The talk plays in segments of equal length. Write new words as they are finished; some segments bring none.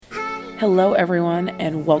Hello, everyone,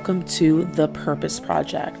 and welcome to The Purpose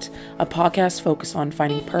Project, a podcast focused on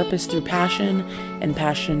finding purpose through passion and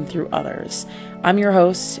passion through others. I'm your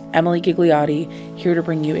host, Emily Gigliotti, here to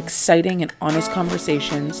bring you exciting and honest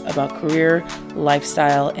conversations about career,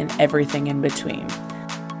 lifestyle, and everything in between.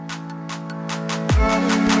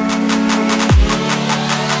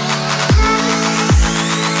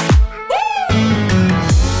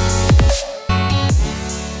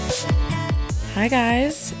 Hi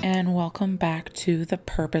guys, and welcome back to The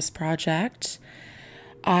Purpose Project.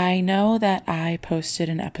 I know that I posted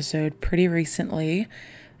an episode pretty recently,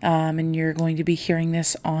 and you're going to be hearing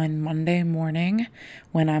this on Monday morning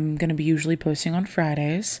when I'm going to be usually posting on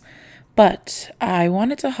Fridays. But I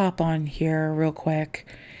wanted to hop on here real quick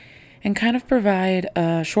and kind of provide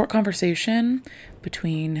a short conversation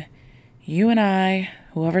between you and I,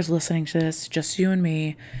 whoever's listening to this, just you and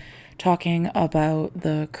me, talking about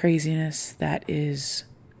the craziness that is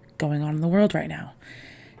going on in the world right now.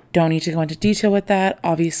 Don't need to go into detail with that.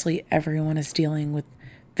 Obviously, everyone is dealing with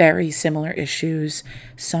very similar issues,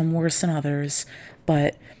 some worse than others,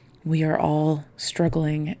 but we are all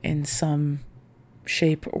struggling in some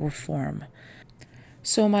shape or form.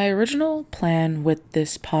 So my original plan with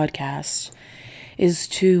this podcast is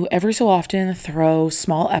to every so often throw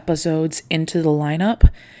small episodes into the lineup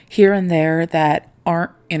here and there that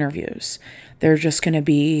aren't interviews. They're just going to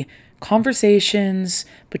be conversations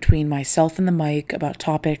between myself and the mic about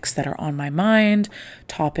topics that are on my mind,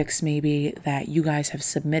 topics maybe that you guys have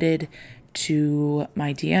submitted to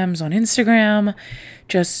my DMs on Instagram,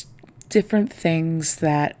 just different things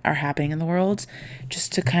that are happening in the world,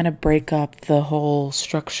 just to kind of break up the whole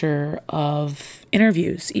structure of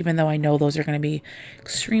interviews, even though I know those are going to be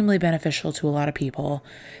extremely beneficial to a lot of people.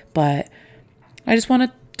 But I just want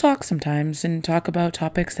to talk sometimes and talk about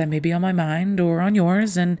topics that may be on my mind or on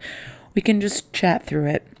yours, and we can just chat through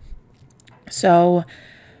it. So,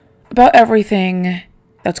 about everything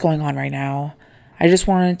that's going on right now, I just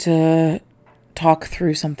wanted to talk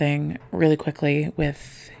through something really quickly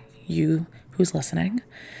with you who's listening.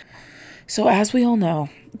 So, as we all know,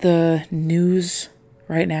 the news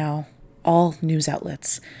right now, all news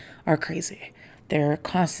outlets are crazy. They're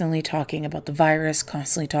constantly talking about the virus,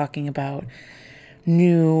 constantly talking about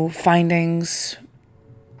new findings,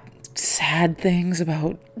 sad things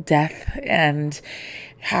about death, and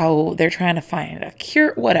how they're trying to find a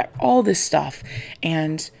cure, whatever, all this stuff.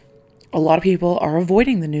 And a lot of people are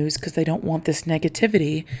avoiding the news because they don't want this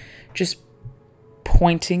negativity just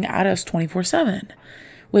pointing at us 24/7,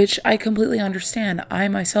 which I completely understand. I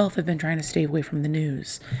myself have been trying to stay away from the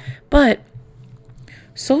news. But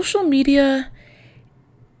social media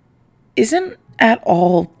isn't at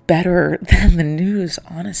all better than the news,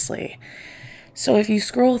 honestly. So if you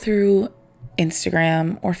scroll through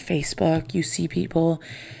Instagram or Facebook, you see people,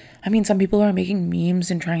 some people are making memes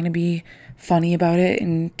and trying to be funny about it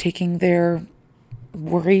and taking their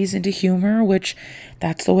worries into humor, which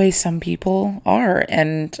that's the way some people are.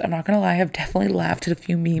 And I'm not going to lie, I've definitely laughed at a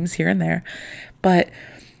few memes here and there. But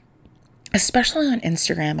especially on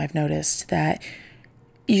Instagram, I've noticed that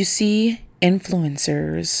you see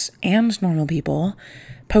influencers and normal people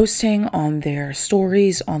posting on their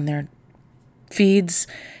stories, on their feeds,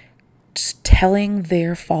 telling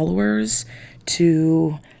their followers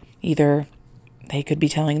to either, they could be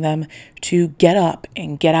telling them to get up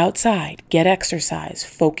and get outside, get exercise,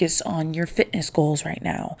 focus on your fitness goals right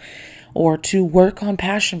now, or to work on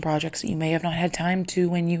passion projects that you may have not had time to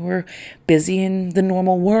when you were busy in the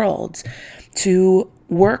normal world, to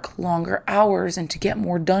work longer hours and to get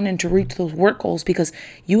more done and to reach those work goals because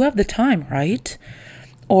you have the time, right?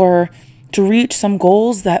 Or to reach some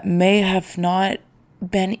goals that may have not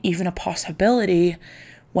been even a possibility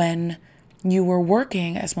when you were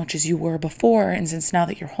working as much as you were before. And since now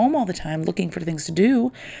that you're home all the time looking for things to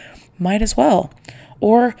do, might as well.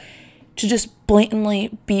 Or to just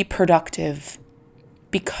blatantly be productive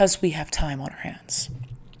because we have time on our hands.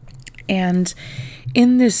 And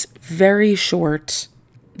in this very short,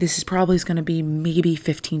 this is probably going to be maybe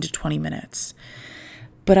 15 to 20 minutes.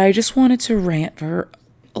 But I just wanted to rant for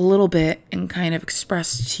a little bit and kind of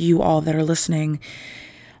express to you all that are listening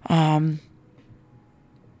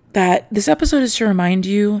that this episode is to remind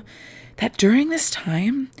you that during this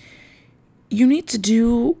time, you need to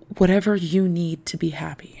do whatever you need to be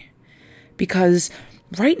happy. Because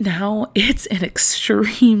right now, it's an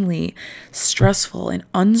extremely stressful and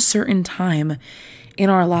uncertain time in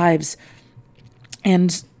our lives.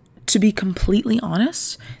 And to be completely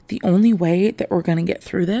honest, the only way that we're going to get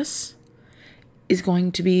through this is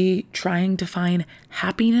going to be trying to find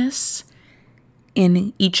happiness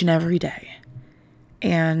in each and every day.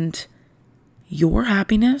 And your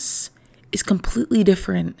happiness is completely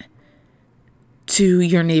different to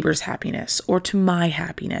your neighbor's happiness or to my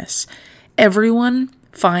happiness. Everyone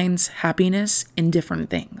finds happiness in different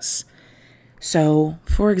things. So,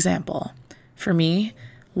 for example, for me,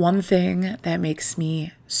 one thing that makes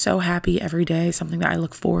me so happy every day, something that I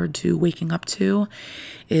look forward to waking up to,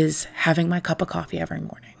 is having my cup of coffee every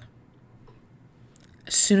morning.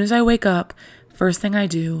 As soon as I wake up, first thing I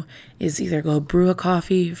do is either go brew a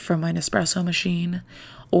coffee from my Nespresso machine,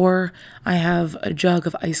 or I have a jug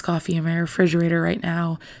of iced coffee in my refrigerator right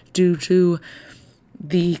now due to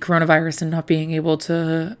the coronavirus and not being able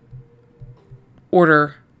to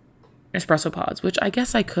order espresso pods, which I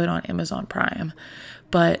guess I could on Amazon Prime,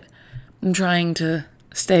 but I'm trying to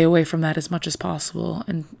stay away from that as much as possible,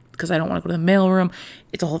 and because I don't want to go to the mailroom.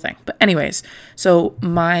 It's a whole thing. But anyways, so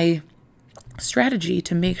my strategy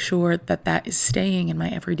to make sure that that is staying in my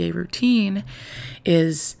everyday routine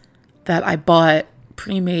is that I bought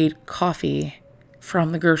pre-made coffee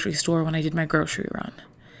from the grocery store when I did my grocery run.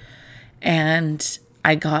 And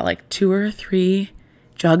I got like 2 or 3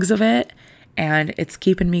 jugs of it, and it's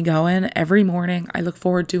keeping me going every morning. I look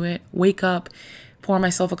forward to it, wake up, pour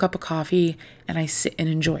myself a cup of coffee, and I sit and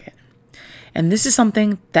enjoy it. And this is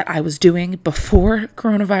something that I was doing before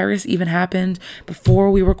coronavirus even happened,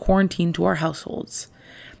 before we were quarantined to our households.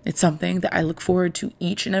 It's something that I look forward to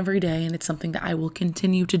each and every day, and it's something that I will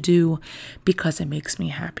continue to do because it makes me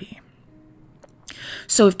happy.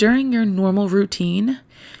 So if during your normal routine,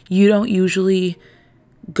 you don't usually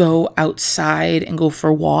go outside and go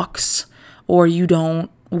for walks, or you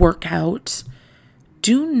don't work out,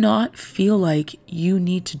 do not feel like you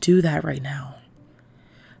need to do that right now.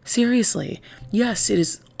 Seriously, yes, it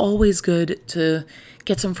is always good to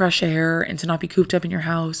get some fresh air and to not be cooped up in your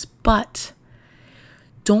house, but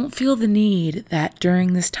don't feel the need that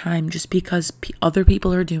during this time, just because other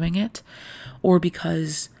people are doing it, or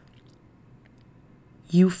because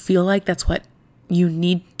you feel like that's what you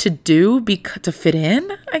need to do to fit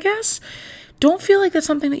in, I guess. Don't feel like that's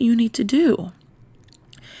something that you need to do.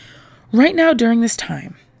 Right now, during this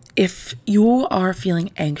time, if you are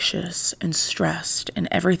feeling anxious and stressed and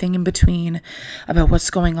everything in between about what's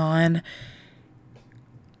going on,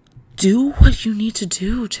 do what you need to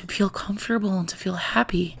do to feel comfortable and to feel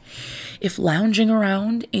happy. If lounging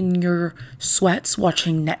around in your sweats,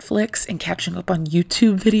 watching Netflix and catching up on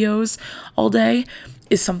YouTube videos all day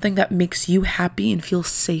is something that makes you happy and feel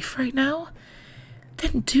safe right now,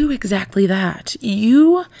 then do exactly that.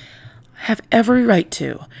 You have every right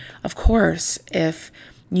to. Of course, if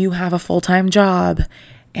you have a full-time job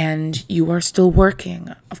and you are still working,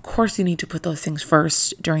 of course you need to put those things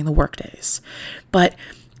first during the work days. But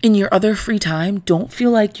in your other free time, don't feel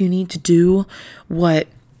like you need to do what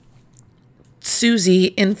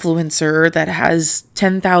Susie, influencer that has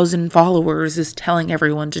 10,000 followers, is telling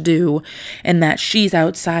everyone to do, and that she's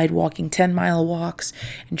outside walking 10-mile walks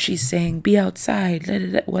and she's saying, be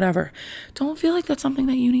outside, whatever. Don't feel like that's something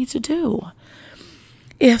that you need to do.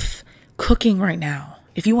 If cooking right now,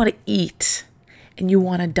 if you want to eat and you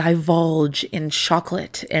want to divulge in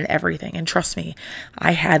chocolate and everything, and trust me,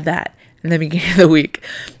 I had that in the beginning of the week.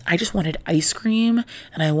 I just wanted ice cream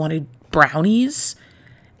and I wanted brownies,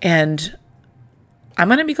 and I'm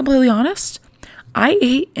going to be completely honest, I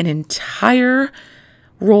ate an entire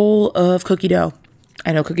roll of cookie dough.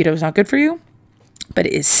 I know cookie dough is not good for you, but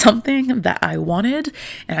it is something that I wanted,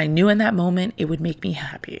 and I knew in that moment it would make me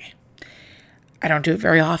happy. I don't do it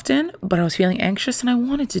very often, but I was feeling anxious and I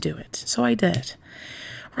wanted to do it, so I did.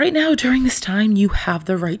 Right now, during this time, you have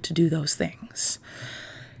the right to do those things.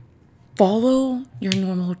 Follow your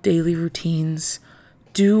normal daily routines.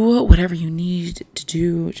 Do whatever you need to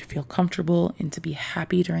do to feel comfortable and to be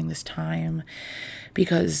happy during this time,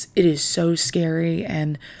 because it is so scary.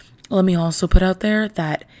 And let me also put out there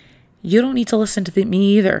that you don't need to listen to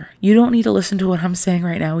me either. You don't need to listen to what I'm saying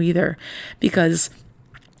right now either, because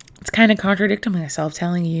it's kind of contradicting myself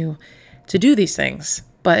telling you to do these things.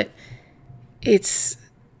 But it's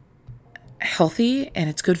healthy and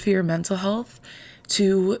it's good for your mental health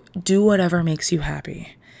to do whatever makes you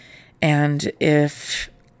happy. And if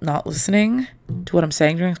not listening to what I'm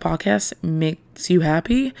saying during this podcast makes you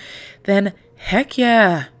happy, then heck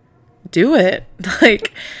yeah, do it.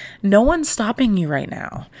 Like, no one's stopping you right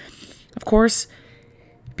now. Of course,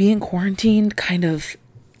 being quarantined kind of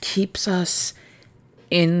keeps us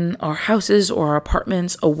in our houses or our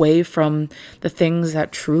apartments away from the things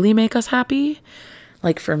that truly make us happy.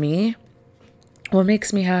 Like for me, what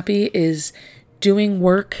makes me happy is doing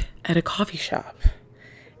work at a coffee shop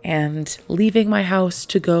and leaving my house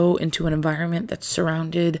to go into an environment that's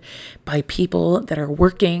surrounded by people that are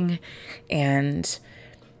working and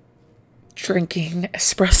drinking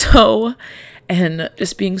espresso and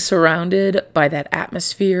just being surrounded by that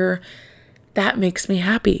atmosphere, that makes me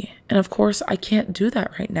happy. And of course, I can't do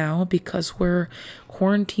that right now because we're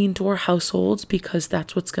quarantined to our households because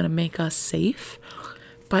that's what's going to make us safe.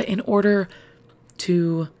 But in order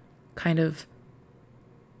to kind of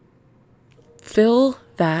fill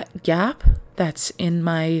that gap that's in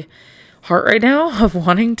my heart right now of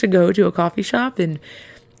wanting to go to a coffee shop and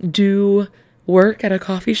do work at a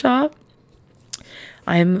coffee shop,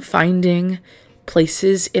 I'm finding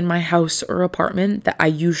places in my house or apartment that I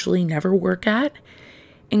usually never work at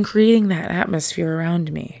and creating that atmosphere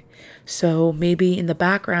around me. So maybe in the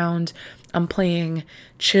background, I'm playing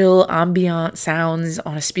chill ambient sounds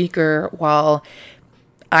on a speaker while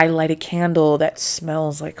I light a candle that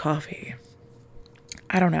smells like coffee.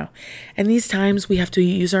 I don't know. And these times we have to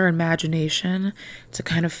use our imagination to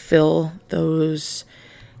kind of fill those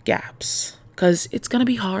gaps because it's going to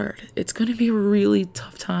be hard. It's going to be a really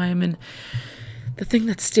tough time. And the thing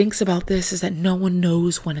that stinks about this is that no one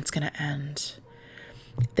knows when it's going to end.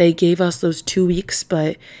 They gave us those 2 weeks,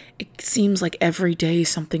 but it seems like every day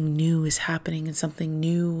something new is happening and something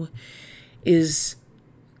new is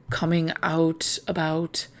coming out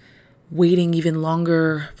about waiting even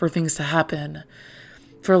longer for things to happen.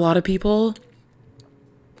 For a lot of people,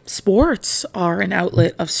 sports are an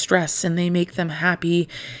outlet of stress and they make them happy,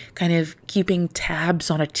 kind of keeping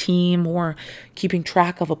tabs on a team or keeping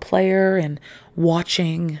track of a player and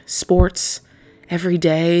watching sports every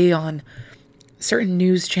day on certain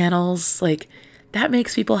news channels. Like, that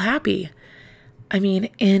makes people happy. I mean,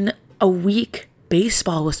 in a week,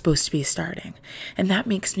 baseball was supposed to be starting, and that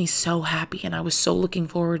makes me so happy. And I was so looking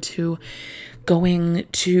forward to going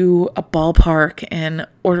to a ballpark and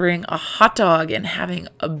ordering a hot dog and having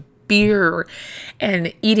a beer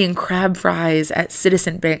and eating crab fries at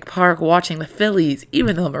Citizen Bank Park, watching the Phillies,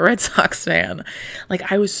 even though I'm a Red Sox fan.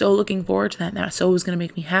 Like, I was so looking forward to that, and that so was going to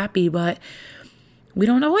make me happy. But we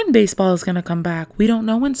don't know when baseball is going to come back. We don't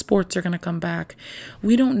know when sports are going to come back.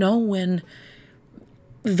 We don't know when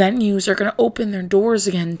venues are going to open their doors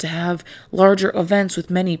again to have larger events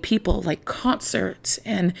with many people, like concerts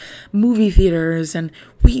and movie theaters. And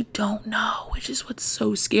we don't know, which is what's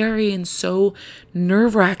so scary and so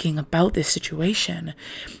nerve-wracking about this situation.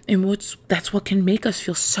 And that's what can make us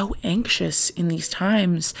feel so anxious in these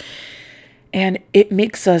times. And it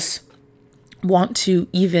makes us want to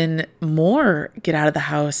even more get out of the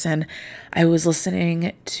house. And I was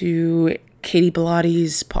listening to Katie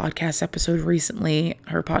Bellotti's podcast episode recently.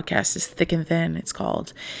 Her podcast is Thick and Thin, it's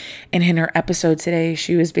called. And in her episode today,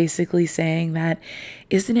 she was basically saying that,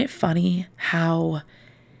 isn't it funny how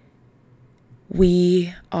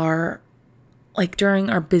we are, like, during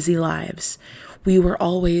our busy lives, we were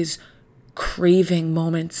always craving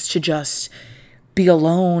moments to just be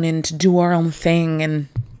alone and to do our own thing and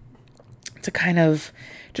to kind of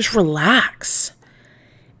just relax.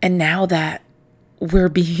 And now that we're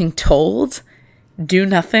being told, do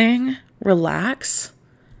nothing, relax,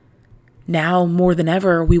 now more than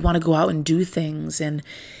ever, we want to go out and do things and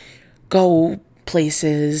go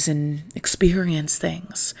places and experience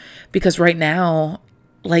things. Because right now,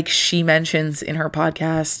 like she mentions in her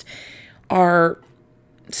podcast, our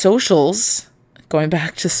socials, going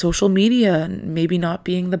back to social media and maybe not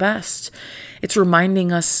being the best, it's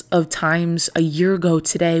reminding us of times a year ago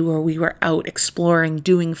today where we were out exploring,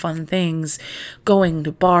 doing fun things, going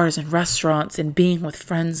to bars and restaurants and being with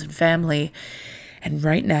friends and family. And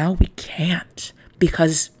right now we can't,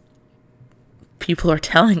 because people are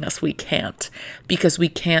telling us we can't, because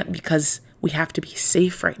we have to be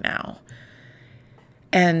safe right now.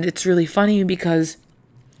 And it's really funny because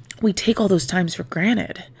we take all those times for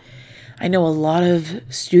granted. I know a lot of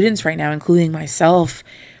students right now, including myself,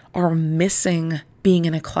 are missing being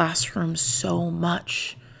in a classroom so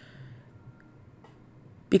much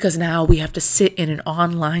because now we have to sit in an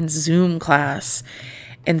online Zoom class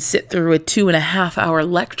and sit through a 2.5-hour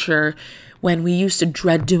lecture when we used to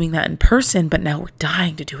dread doing that in person, but now we're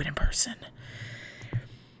dying to do it in person.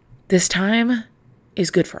 This time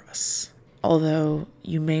is good for us, although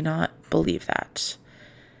you may not believe that.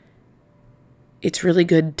 It's really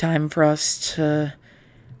good time for us to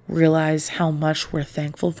realize how much we're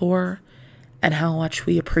thankful for and how much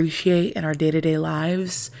we appreciate in our day-to-day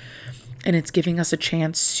lives. And it's giving us a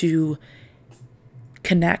chance to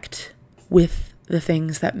connect with the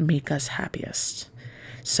things that make us happiest.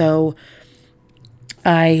 So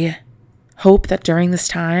I hope that during this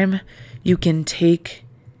time, you can take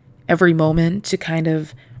every moment to kind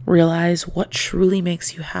of realize what truly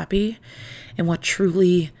makes you happy and what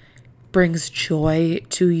truly brings joy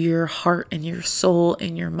to your heart and your soul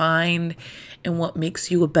and your mind and what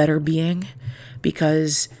makes you a better being.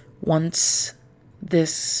 Because once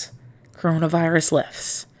this coronavirus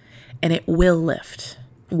lifts, and it will lift,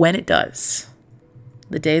 when it does,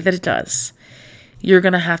 the day that it does, you're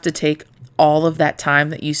going to have to take all of that time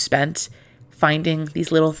that you spent finding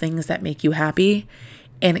these little things that make you happy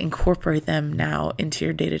and incorporate them now into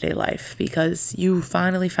your day-to-day life, because you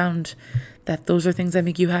finally found that those are things that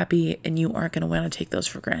make you happy, and you aren't going to want to take those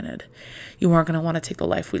for granted. You aren't going to want to take the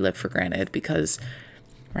life we live for granted, because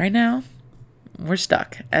right now we're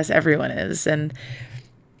stuck, as everyone is. And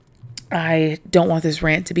I don't want this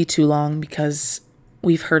rant to be too long, because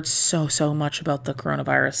we've heard so much about the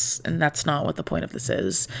coronavirus, and that's not what the point of this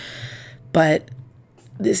is. But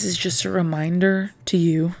this is just a reminder to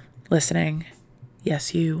you listening.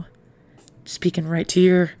 Yes, you, speaking right to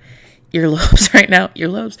your earlobes right now,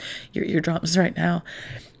 your eardrums right now,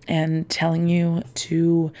 and telling you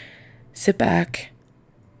to sit back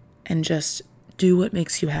and just do what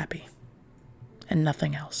makes you happy and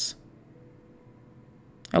nothing else.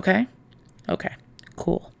 Okay,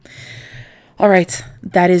 cool. All right,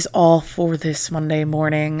 that is all for this Monday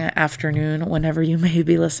morning, afternoon, whenever you may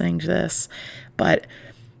be listening to this. But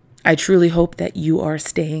I truly hope that you are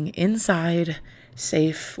staying inside,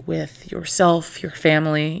 safe with yourself, your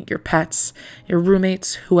family, your pets, your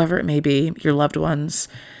roommates, whoever it may be, your loved ones.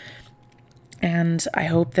 And I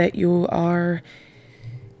hope that you are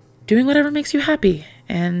doing whatever makes you happy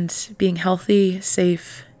and being healthy,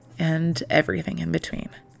 safe, and everything in between.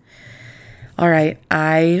 All right,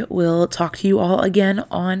 I will talk to you all again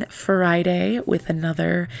on Friday with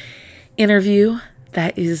another interview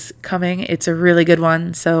that is coming. It's a really good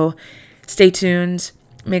one, so stay tuned.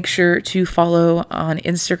 Make sure to follow on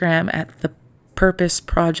Instagram at the Purpose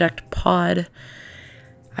Project Pod.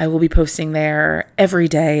 I will be posting there every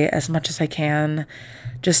day as much as I can,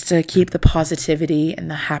 just to keep the positivity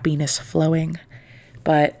and the happiness flowing.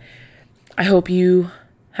 But I hope you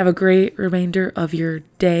have a great remainder of your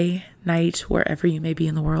day, night, wherever you may be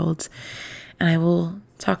in the world. And I will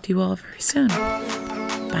talk to you all very soon.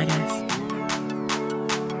 Bye, guys.